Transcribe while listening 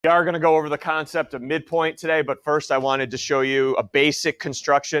We are going to go over the concept of midpoint today, but first I wanted to show you a basic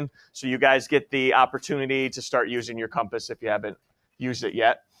construction so you guys get the opportunity to start using your compass if you haven't used it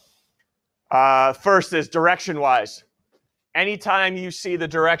yet. First is direction-wise. Anytime you see the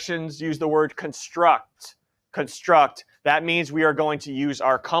directions, use the word construct. Construct. That means we are going to use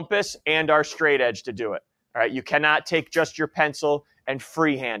our compass and our straight edge to do it. All right. You cannot take just your pencil and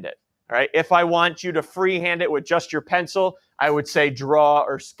freehand it. All right. If I want you to freehand it with just your pencil, I would say draw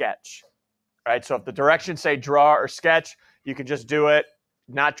or sketch. All right. So if the directions say draw or sketch, you can just do it,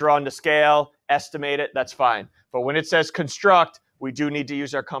 not draw into scale, estimate it. That's fine. But when it says construct, we do need to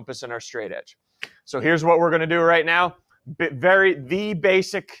use our compass and our straight edge. So here's what we're going to do right now. The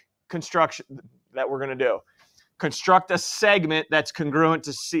basic construction that we're going to do. Construct a segment that's congruent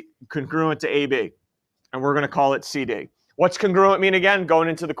to AB. And we're going to call it CD. What's congruent mean again? Going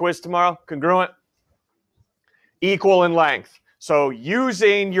into the quiz tomorrow. Congruent, equal in length. So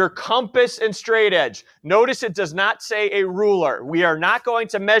using your compass and straight edge. Notice it does not say a ruler. We are not going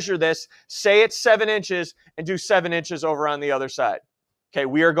to measure this, say it's 7 inches, and do 7 inches over on the other side. Okay,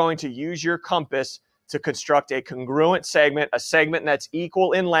 we are going to use your compass to construct a congruent segment, a segment that's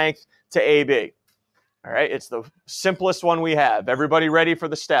equal in length to AB. All right, it's the simplest one we have. Everybody ready for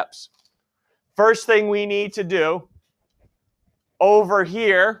the steps? First thing we need to do over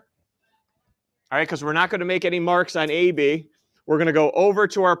here, all right, because we're not going to make any marks on AB. We're going to go over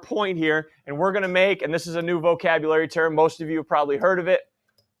to our point here, and we're going to make, and this is a new vocabulary term, most of you have probably heard of it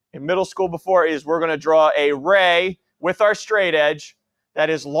in middle school before, is we're going to draw a ray with our straight edge that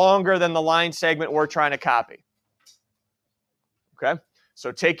is longer than the line segment we're trying to copy. Okay,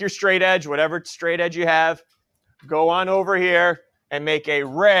 so take your straight edge, whatever straight edge you have, go on over here and make a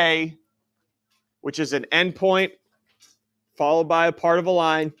ray, which is an endpoint followed by a part of a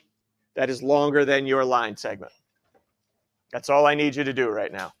line that is longer than your line segment. That's all I need you to do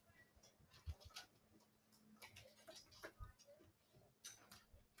right now.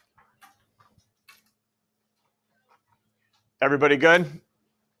 Everybody good?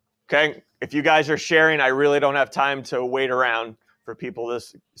 Okay, if you guys are sharing, I really don't have time to wait around for people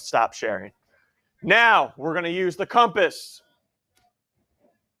to stop sharing. Now, we're going to use the compass.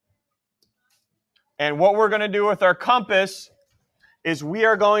 And what we're going to do with our compass is we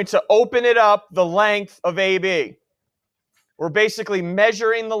are going to open it up the length of AB. We're basically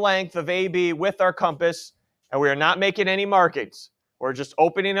measuring the length of AB with our compass, and we are not making any markings. We're just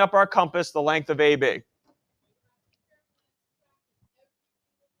opening up our compass the length of AB.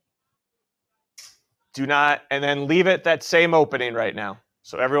 Do not, and then leave it that same opening right now.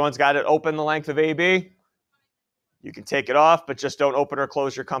 So everyone's got it open the length of AB. You can take it off, but just don't open or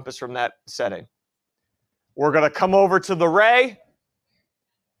close your compass from that setting. We're going to come over to the ray.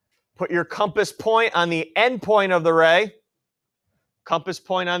 Put your compass point on the end point of the ray. Compass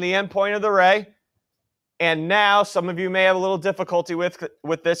point on the end point of the ray. And now, some of you may have a little difficulty with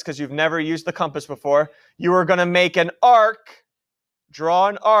this because you've never used the compass before. You are going to make an arc, draw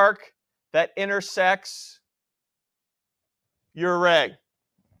an arc that intersects your ray.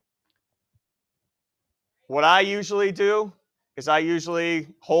 What I usually do is I usually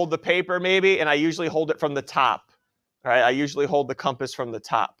hold the paper maybe, and I usually hold it from the top. All right, I usually hold the compass from the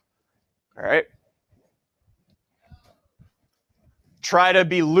top. All right. Try to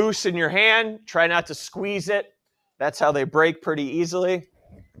be loose in your hand. Try not to squeeze it. That's how they break pretty easily.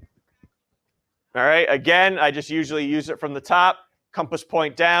 All right, again, I just usually use it from the top. Compass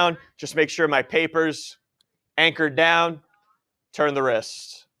point down. Just make sure my paper's anchored down. Turn the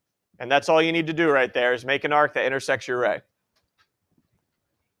wrist. And that's all you need to do right there is make an arc that intersects your ray.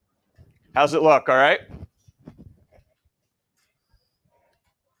 How's it look, all right?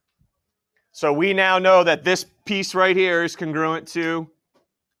 So we now know that this piece right here is congruent to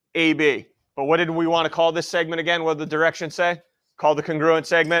AB. But what did we want to call this segment again? What did the directions say? Call the congruent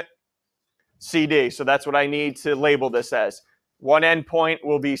segment CD. So that's what I need to label this as. One endpoint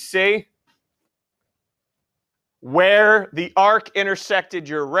will be C. Where the arc intersected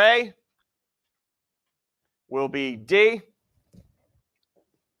your ray will be D.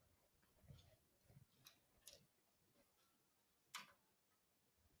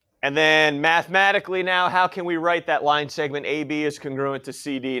 And then mathematically now, how can we write that line segment AB is congruent to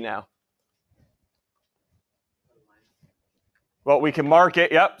CD now? Well, we can mark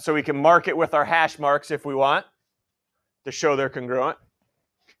it, yep. So we can mark it with our hash marks if we want to show they're congruent.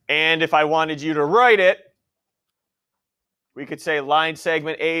 And if I wanted you to write it, we could say line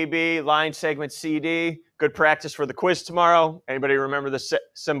segment AB, line segment CD. Good practice for the quiz tomorrow. Anybody remember the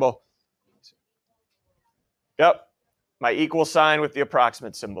symbol? Yep. My equal sign with the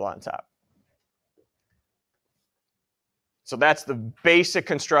approximate symbol on top. So that's the basic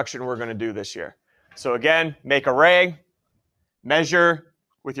construction we're going to do this year. So again, make a ray, measure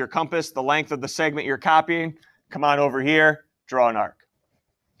with your compass the length of the segment you're copying, come on over here, draw an arc.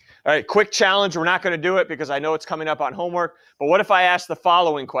 All right, quick challenge. We're not going to do it because I know it's coming up on homework, but what if I ask the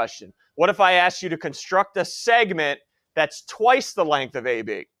following question? What if I ask you to construct a segment that's twice the length of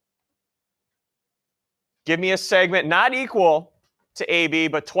AB? Give me a segment not equal to AB,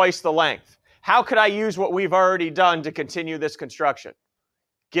 but twice the length. How could I use what we've already done to continue this construction?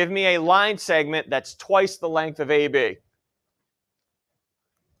 Give me a line segment that's twice the length of AB.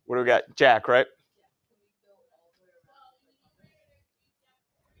 What do we got? Jack, right?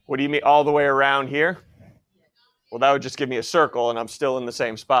 What do you mean all the way around here? Well, that would just give me a circle, and I'm still in the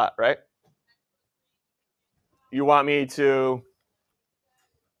same spot, right? You want me to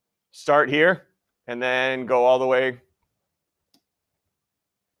start here and then go all the way?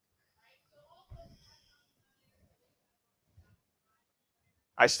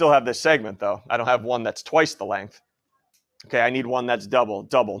 I still have this segment, though. I don't have one that's twice the length. Okay, I need one that's double.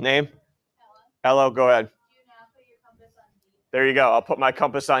 Double. Name? Ella, go ahead. There you go. I'll put my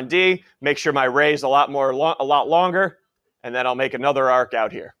compass on D, make sure my ray is a lot longer, and then I'll make another arc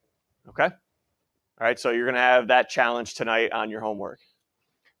out here. Okay? All right, so you're going to have that challenge tonight on your homework.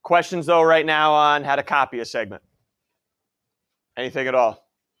 Questions, though, right now on how to copy a segment? Anything at all?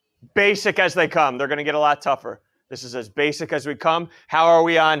 Basic as they come. They're going to get a lot tougher. This is as basic as we come. How are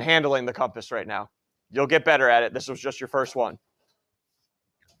we on handling the compass right now? You'll get better at it. This was just your first one.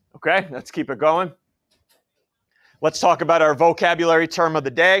 Okay, let's keep it going. Let's talk about our vocabulary term of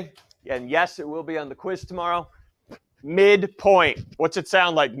the day. And yes, it will be on the quiz tomorrow. Midpoint. What's it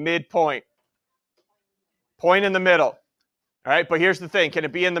sound like? Midpoint. Point in the middle. All right, but here's the thing. Can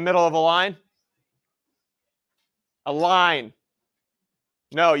it be in the middle of a line? A line.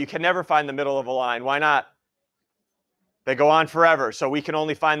 No, you can never find the middle of a line. Why not? They go on forever. So we can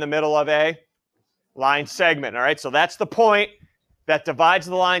only find the middle of a line segment. All right, so that's the point that divides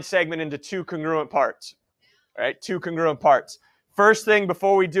the line segment into two congruent parts. All right, two congruent parts. First thing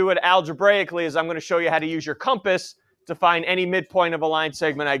before we do it algebraically is I'm going to show you how to use your compass to find any midpoint of a line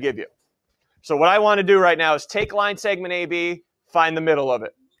segment I give you. So what I want to do right now is take line segment AB, find the middle of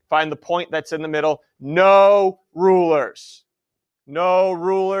it. Find the point that's in the middle. No rulers. No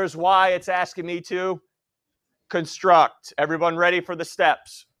rulers. Why? It's asking me to construct. Everyone ready for the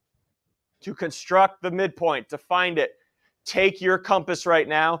steps? To construct the midpoint, to find it. Take your compass right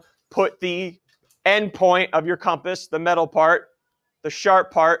now, put the end point of your compass, the metal part, the sharp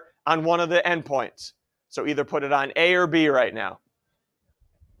part, on one of the end points. So either put it on A or B right now.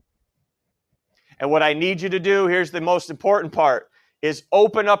 And what I need you to do, here's the most important part, is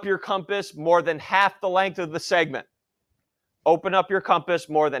open up your compass more than half the length of the segment. Open up your compass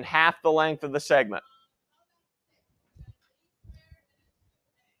more than half the length of the segment.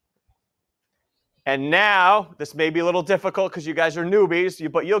 And now, this may be a little difficult because you guys are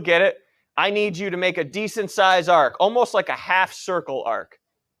newbies, but you'll get it. I need you to make a decent size arc, almost like a half circle arc.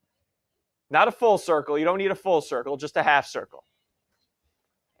 Not a full circle. You don't need a full circle, just a half circle.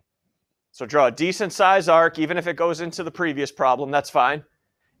 So draw a decent size arc, even if it goes into the previous problem, that's fine.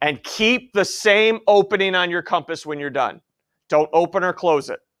 And keep the same opening on your compass when you're done. Don't open or close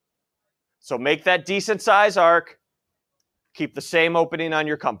it. So make that decent size arc. Keep the same opening on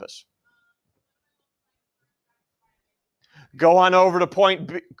your compass. Go on over to point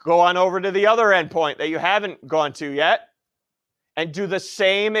B, go on over to the other end point that you haven't gone to yet, and do the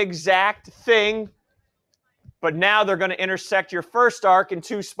same exact thing, but now they're going to intersect your first arc in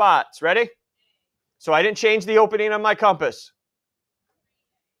two spots. Ready? So I didn't change the opening on my compass.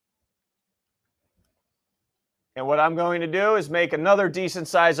 And what I'm going to do is make another decent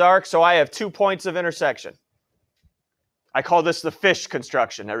size arc so I have 2 points of intersection. I call this the fish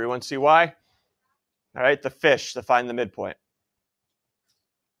construction. Everyone see why? All right, the fish to find the midpoint.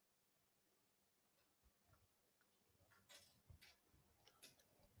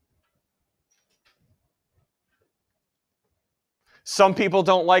 Some people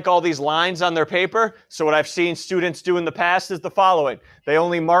don't like all these lines on their paper, so what I've seen students do in the past is the following. They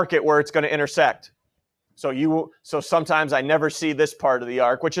only mark it where it's going to intersect. So sometimes I never see this part of the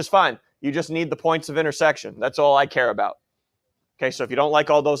arc, which is fine. You just need the points of intersection. That's all I care about. Okay, so if you don't like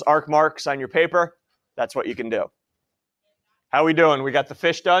all those arc marks on your paper, that's what you can do. How are we doing? We got the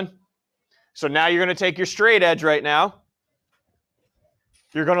fish done? So now you're going to take your straight edge right now.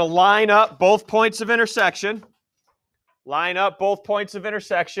 You're going to line up both points of intersection. Line up both points of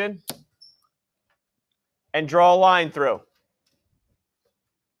intersection and draw a line through.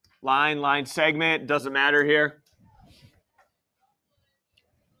 Line segment, doesn't matter here.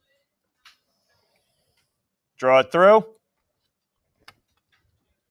 Draw it through.